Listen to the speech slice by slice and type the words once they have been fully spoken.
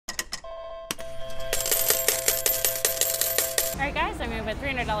Alright guys, I'm going to put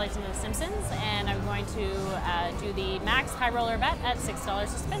 $300 into The Simpsons, and I'm going to do the max high roller bet at $6 a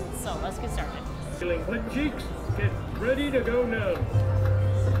spin, so let's get started. Feeling wet cheeks? Get ready to go now.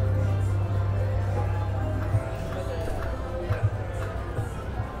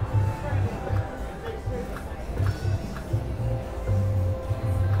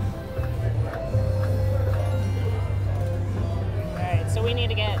 Alright, so we need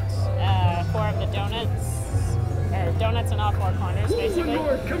to get 4 of the donuts. Or donuts in all 4 corners, basically. One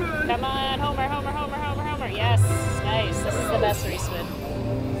more, come on! Come on, Homer, Homer, Homer, Homer, Homer. Yes, nice. This is the best respin.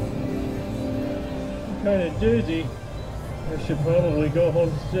 I'm kind of dizzy. I should probably go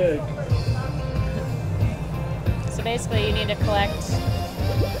home sick. So basically, you need to collect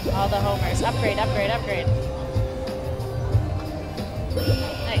all the homers. Upgrade, upgrade, upgrade.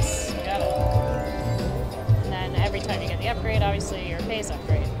 Nice, got it. And then every time you get the upgrade, obviously your base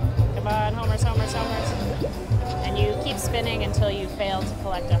upgrade. Come on, homers, homers, homers. And you keep spinning until you fail to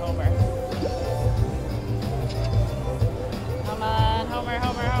collect a homer. Come on, homer,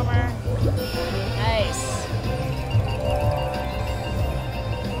 homer, homer. Nice.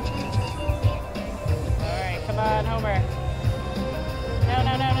 Alright, come on, homer. No,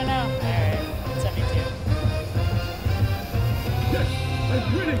 no, no, no, no. Alright, 72. Yes, I'm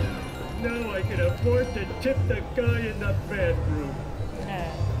winning! Now I can afford to tip the guy in the bathroom.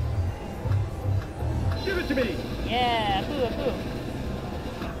 Give it to me! Yeah, poo, poo.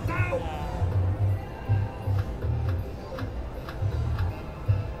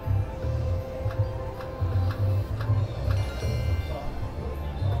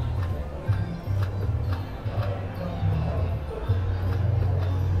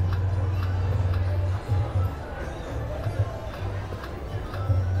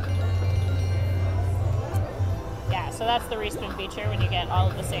 Yeah, so that's the respin feature when you get all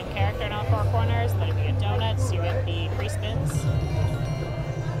of the same character in all 4 corners. Then if you get donuts, you get the free spins.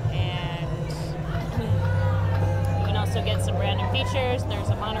 And you can also get some random features. There's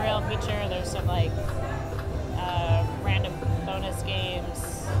a monorail feature. There's some like random bonus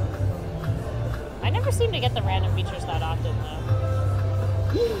games. I never seem to get the random features that often though.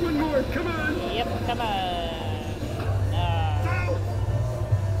 One more, come on! Yep, come on.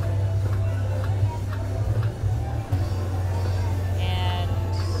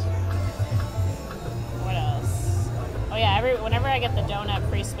 Whenever I get the donut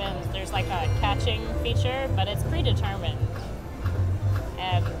free spins, there's like a catching feature, but it's predetermined.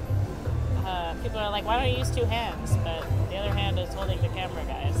 And people are like, why don't you use 2 hands? But the other hand is holding the camera,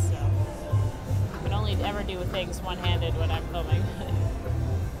 guys. So I can only ever do things one-handed when I'm filming.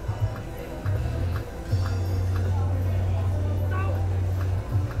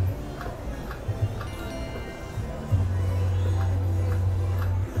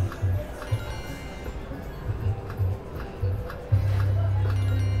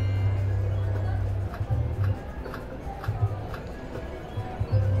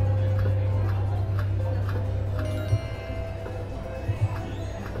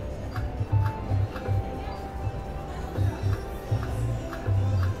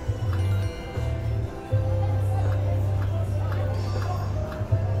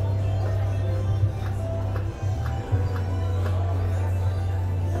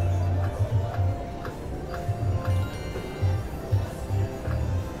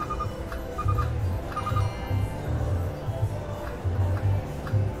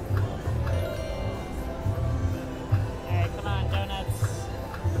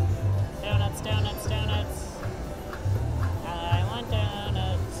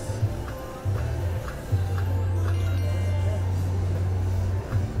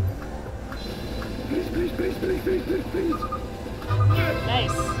 Please.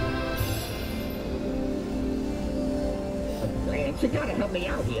 Nice. Lance, you gotta help me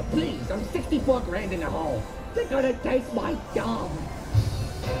out here, please. I'm 64 grand in the hole. They're gonna taste my gum.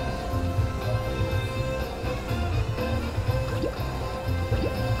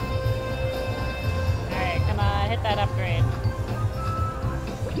 Alright, come on, hit that upgrade.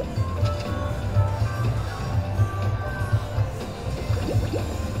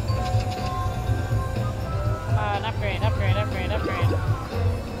 Come on, upgrade, upgrade, upgrade, upgrade.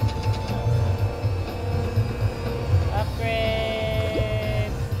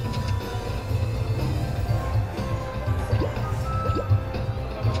 Upgrade.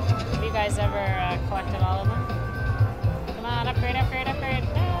 Have you guys ever collected all of them? Come on, upgrade, upgrade, upgrade.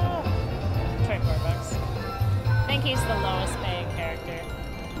 No! 24 bucks. I think he's the lowest paying character.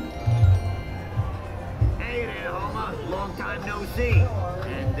 Hey there, Homer. Long time no see.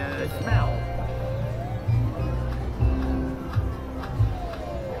 And, smell.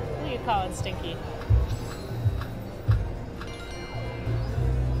 Who are you calling Stinky?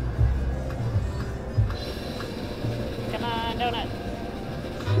 donut.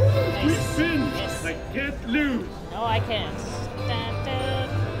 Three Nice. spins. Yes. I can't lose. No, I can't. Dun, dun,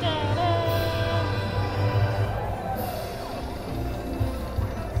 dun, dun.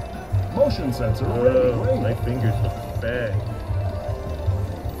 Motion sensor ready. Oh, my fingers look bad.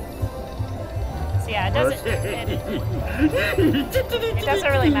 So yeah, it doesn't. It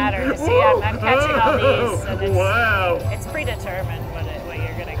doesn't really matter. You see, I'm catching all these, and it's, Wow. it's predetermined what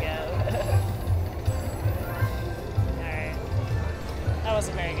you're gonna get. All right, that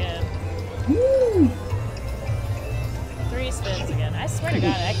wasn't very good. Woo! 3 spins again. I swear to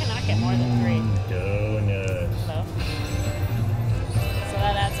God, I cannot get more than 3. Donuts. So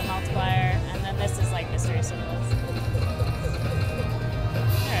that adds a multiplier, and then this is like mystery symbols.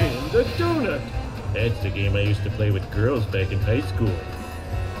 Alright. And the donut. That's the game I used to play with girls back in high school.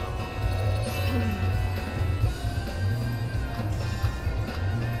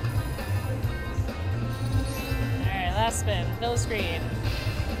 Alright, last spin. Fill the screen.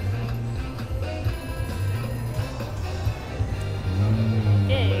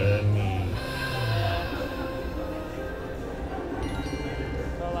 Yay. Money.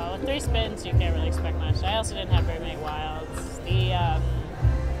 Oh well, with 3 spins, you can't really expect much. I also didn't have very many wilds.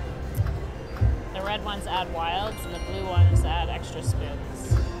 The red ones add wilds, and the blue ones add extra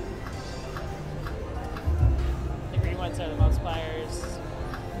spins. The green ones are the multipliers.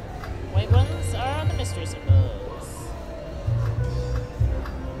 White ones are the mystery symbols.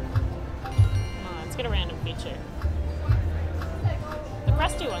 Come on, let's get a random feature. The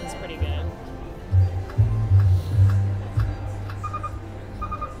crusty one's pretty good.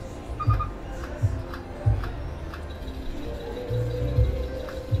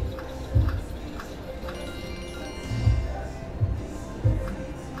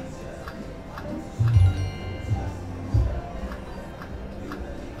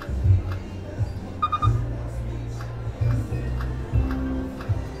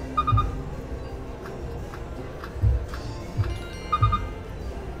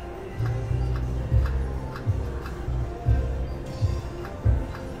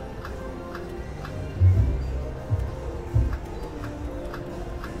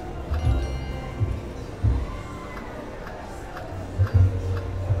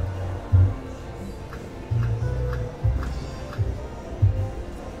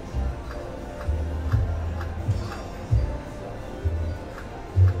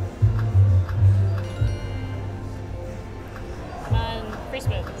 Come on, free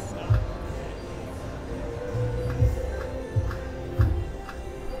spins. No.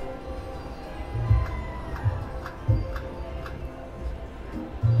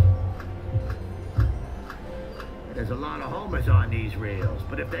 There's a lot of homers on these rails,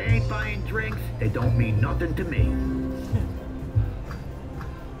 but if they ain't buying drinks, they don't mean nothing to me.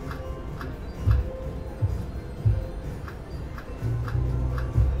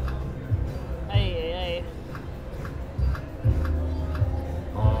 Ay.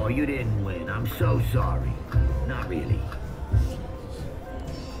 Oh, you didn't win. I'm so sorry. Not really.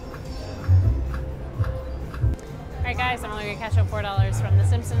 Alright guys, I'm only going to cash out $4 from The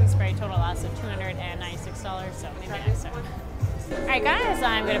Simpsons for a total loss of $296, so maybe next time. Alright guys,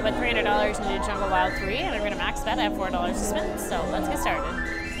 I'm going to put $300 into Jungle Wild 3, and I'm going to max bet at $4 to spin, so let's get started.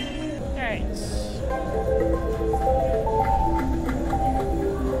 Alright.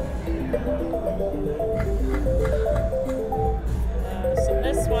 So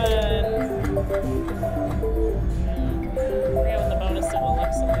this one... I forget what the bonus symbol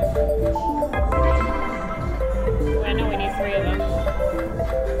looks like. I know we need 3 of them. I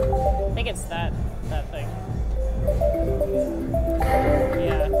think it's that thing.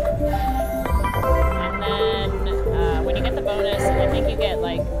 Yeah. And then when you get the bonus, I think you get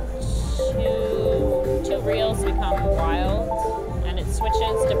like two reels become wild, and it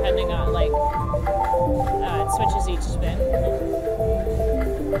switches depending on like it switches each spin.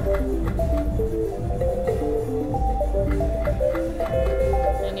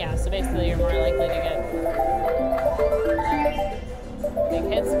 And yeah, so basically you're more likely to get big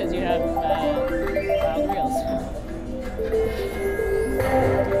hits because you have wild reels.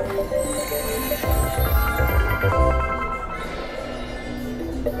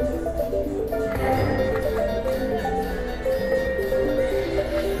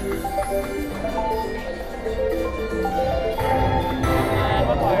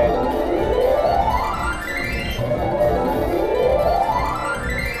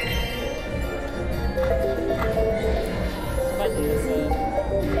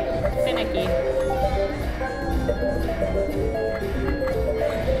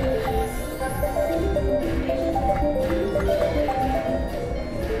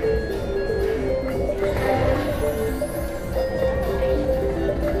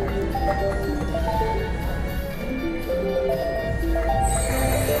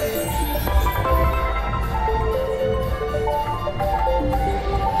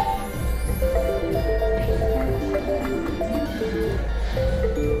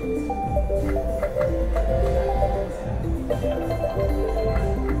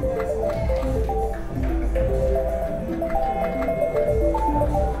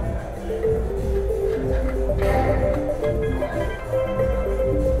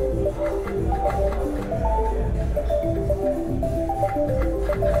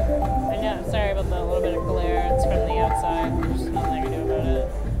 I know, I'm sorry about the little bit of glare. It's from the outside. There's nothing I can do about it.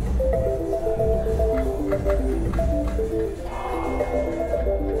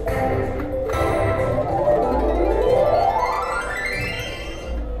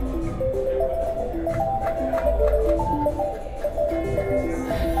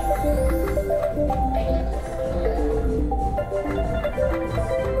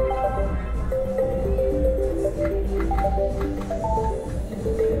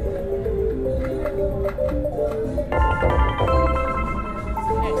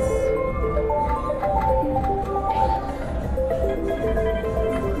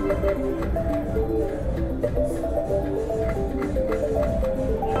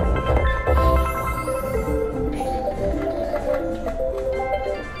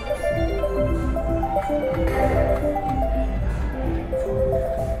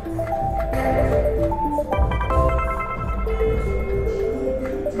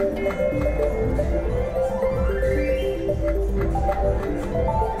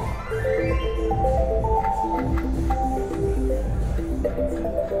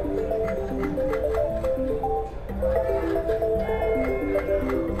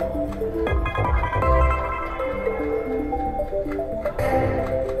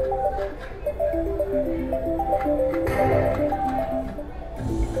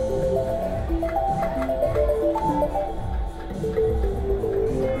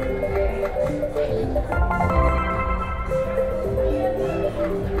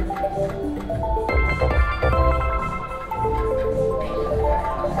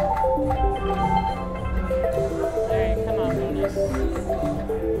 Alright, come on, bonus.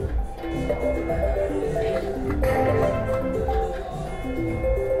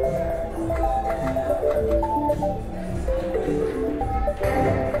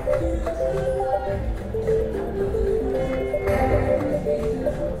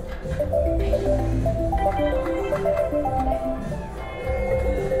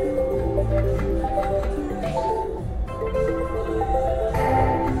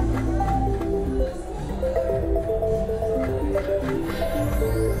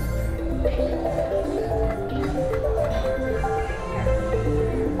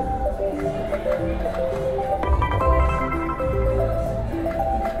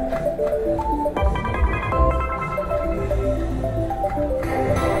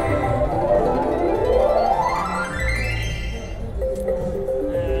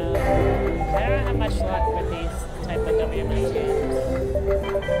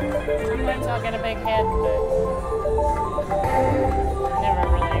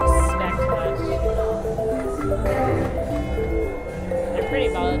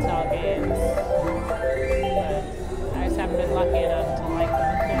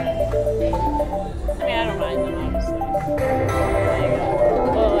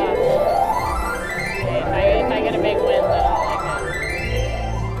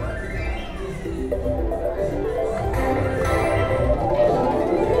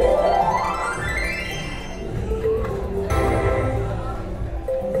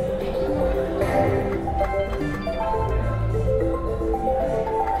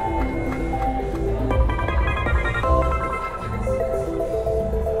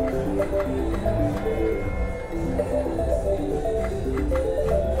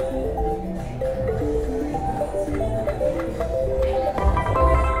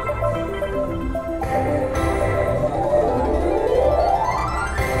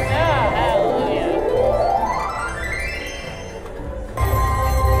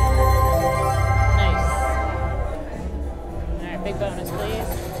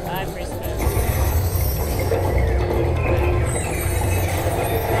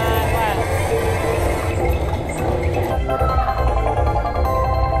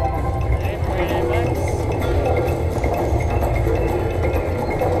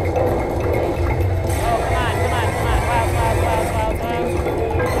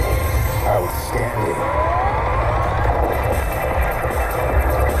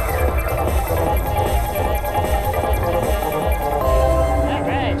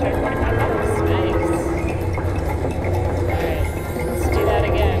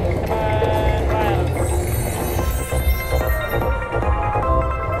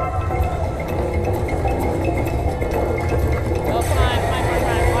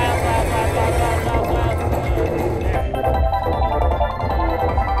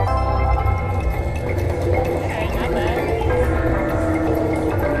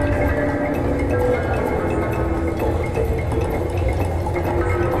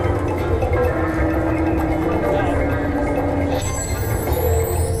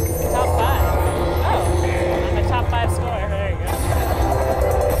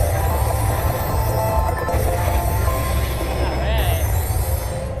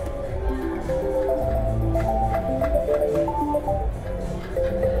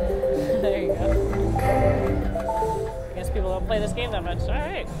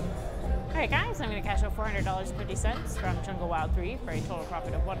 Alright guys, I'm going to cash out $400.50 from Jungle Wild 3 for a total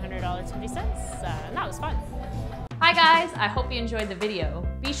profit of $100.50. And that was fun. Hi guys, I hope you enjoyed the video.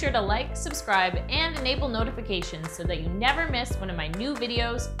 Be sure to like, subscribe, and enable notifications so that you never miss one of my new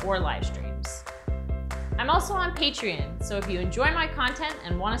videos or live streams. I'm also on Patreon, so if you enjoy my content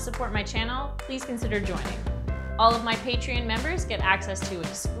and want to support my channel, please consider joining. All of my Patreon members get access to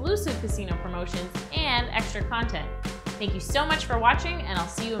exclusive casino promotions and extra content. Thank you so much for watching, and I'll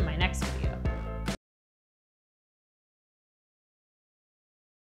see you in my next video.